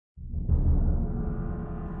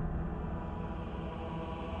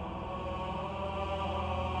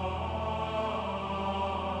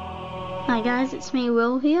Hi guys, it's me,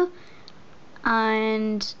 Will here,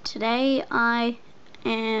 and today I've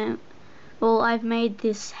made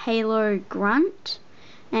this Halo grunt,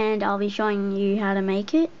 and I'll be showing you how to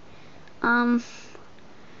make it.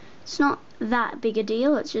 It's not that big a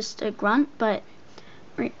deal, it's just a grunt, but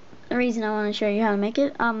the reason I want to show you how to make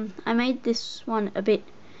it, I made this one a bit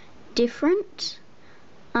different.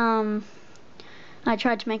 I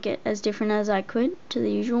tried to make it as different as I could to the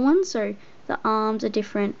usual one, so the arms are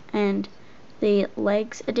different and the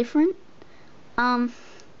legs are different.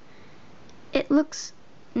 It looks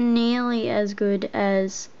nearly as good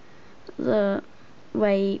as the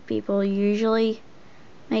way people usually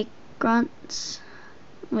make grunts,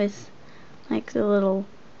 with like the little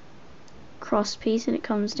cross piece and it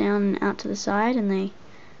comes down and out to the side, and they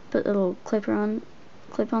put little clip-ons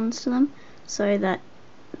to them so that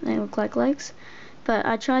they look like legs. But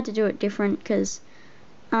I tried to do it different because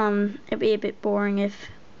it'd be a bit boring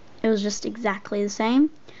if it was just exactly the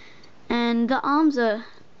same. And the arms are,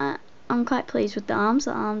 I'm quite pleased with the arms.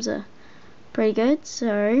 The arms are pretty good.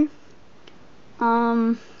 So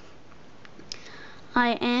I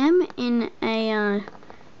am in a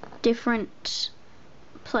different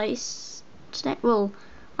place today. Well,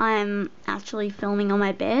 I'm actually filming on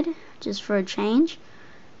my bed just for a change.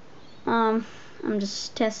 I'm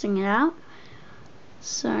just testing it out.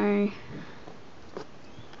 So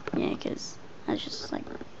yeah, because that's just like,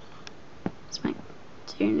 it's my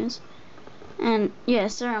tuners. And yeah,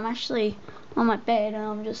 so I'm actually on my bed and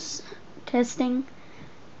I'm just testing,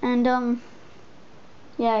 and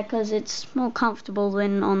yeah, because it's more comfortable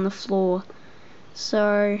than on the floor.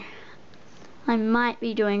 So I might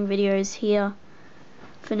be doing videos here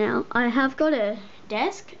for now. I have got a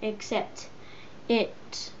desk, except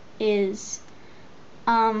it is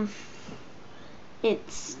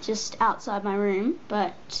it's just outside my room,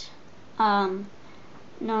 but not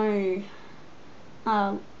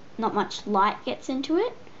much light gets into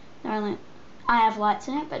it. I have lights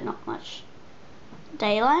in it, but not much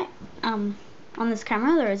daylight. On this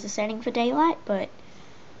camera there is a setting for daylight, but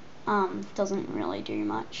doesn't really do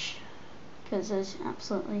much because there's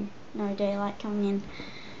absolutely no daylight coming in.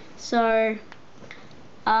 So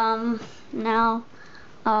now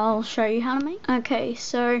I'll show you how to make. Okay,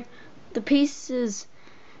 so the pieces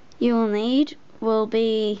you'll need will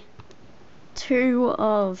be 2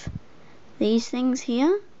 of these things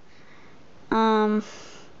here, 1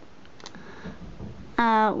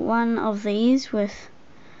 of these with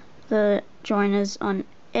the joiners on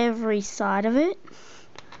every side of it,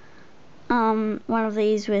 1 of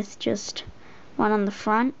these with just 1 on the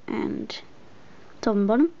front and top and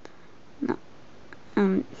bottom. No.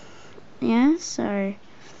 Yeah, so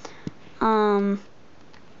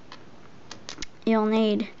you'll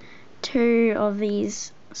need 2 of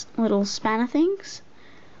these little spanner things.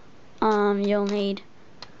 You'll need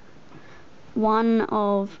 1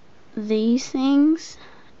 of these things.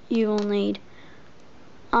 You will need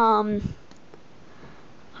 4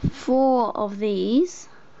 of these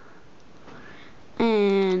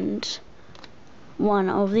and 1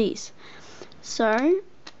 of these. So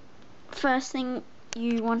first thing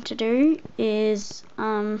you want to do is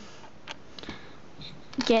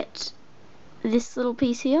get this little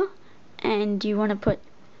piece here, and you want to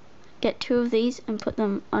get 2 of these and put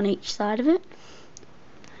them on each side of it.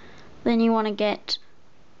 Then you want to get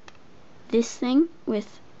this thing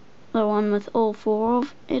with the one with all 4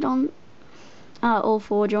 of it on, all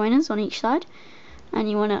 4 joiners on each side, and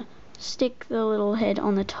you want to stick the little head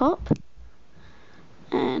on the top.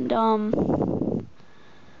 And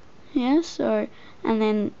yeah, so, and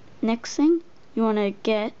then next thing you want to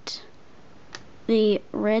get the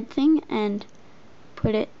red thing and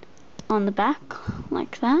put it on the back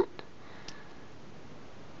like that.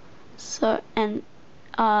 So, and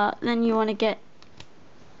then you want to get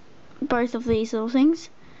both of these little things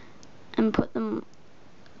and put them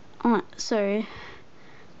on it, so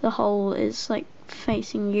the hole is like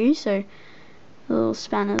facing you, so the little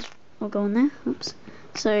spanners will go in there. Oops.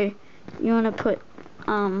 So you want to put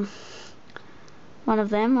 1 of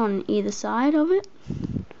them on either side of it.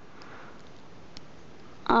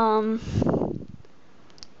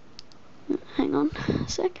 Hang on a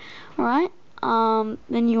sec. Alright,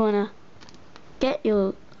 then you want to get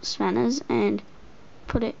your spanners and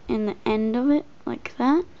put it in the end of it like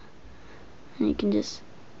that, and you can just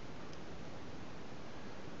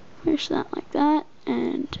push that like that,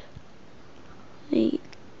 and the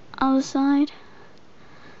other side.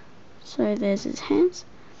 So there's his hands.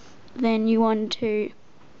 Then you want to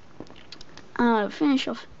finish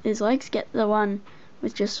off his legs. Get the one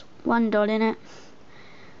with just 1 dot in it,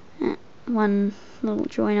 1 little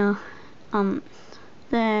joiner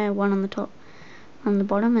there, one on the top, on the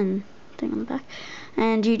bottom, and thing on the back.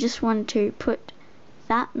 And you just want to put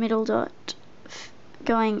that middle dot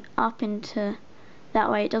going up into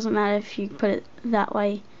that way. It doesn't matter if you put it that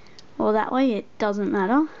way or that way, it doesn't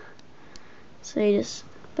matter. So you just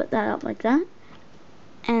put that up like that,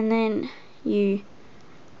 and then you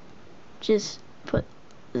just put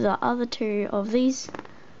the other two of these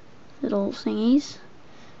little thingies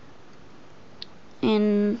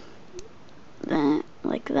in there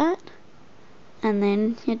like that, and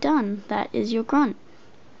then you're done. That is your grunt,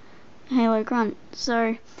 Halo grunt.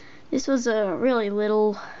 So this was a really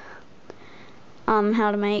little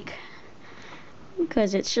how to make,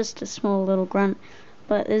 because it's just a small little grunt,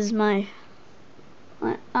 but this is my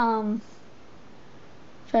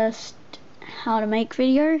first how to make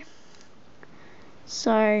video,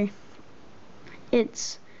 so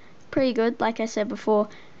it's pretty good. Like I said before,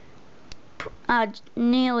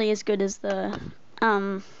 nearly as good as the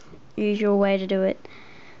usual way to do it,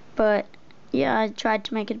 but yeah, I tried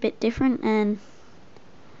to make it a bit different, and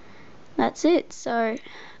that's it. So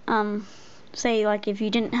say like if you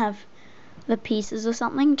didn't have the pieces or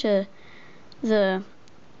something to the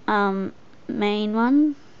main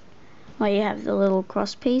one, where you have the little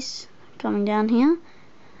cross piece coming down here,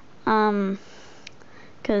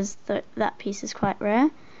 because that piece is quite rare.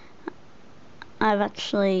 I've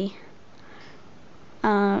actually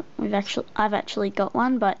got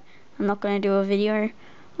one, but I'm not going to do a video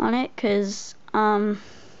on it because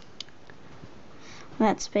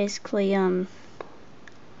that's basically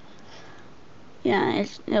yeah,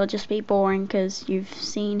 it'll just be boring because you've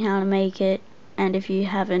seen how to make it, and if you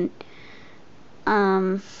haven't,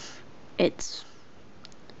 it's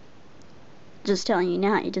just telling you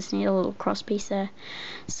now, you just need a little cross piece there.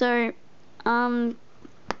 So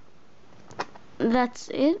that's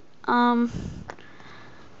it.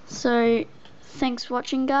 So thanks for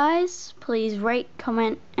watching, guys. Please rate,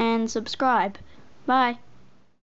 comment and subscribe. Bye.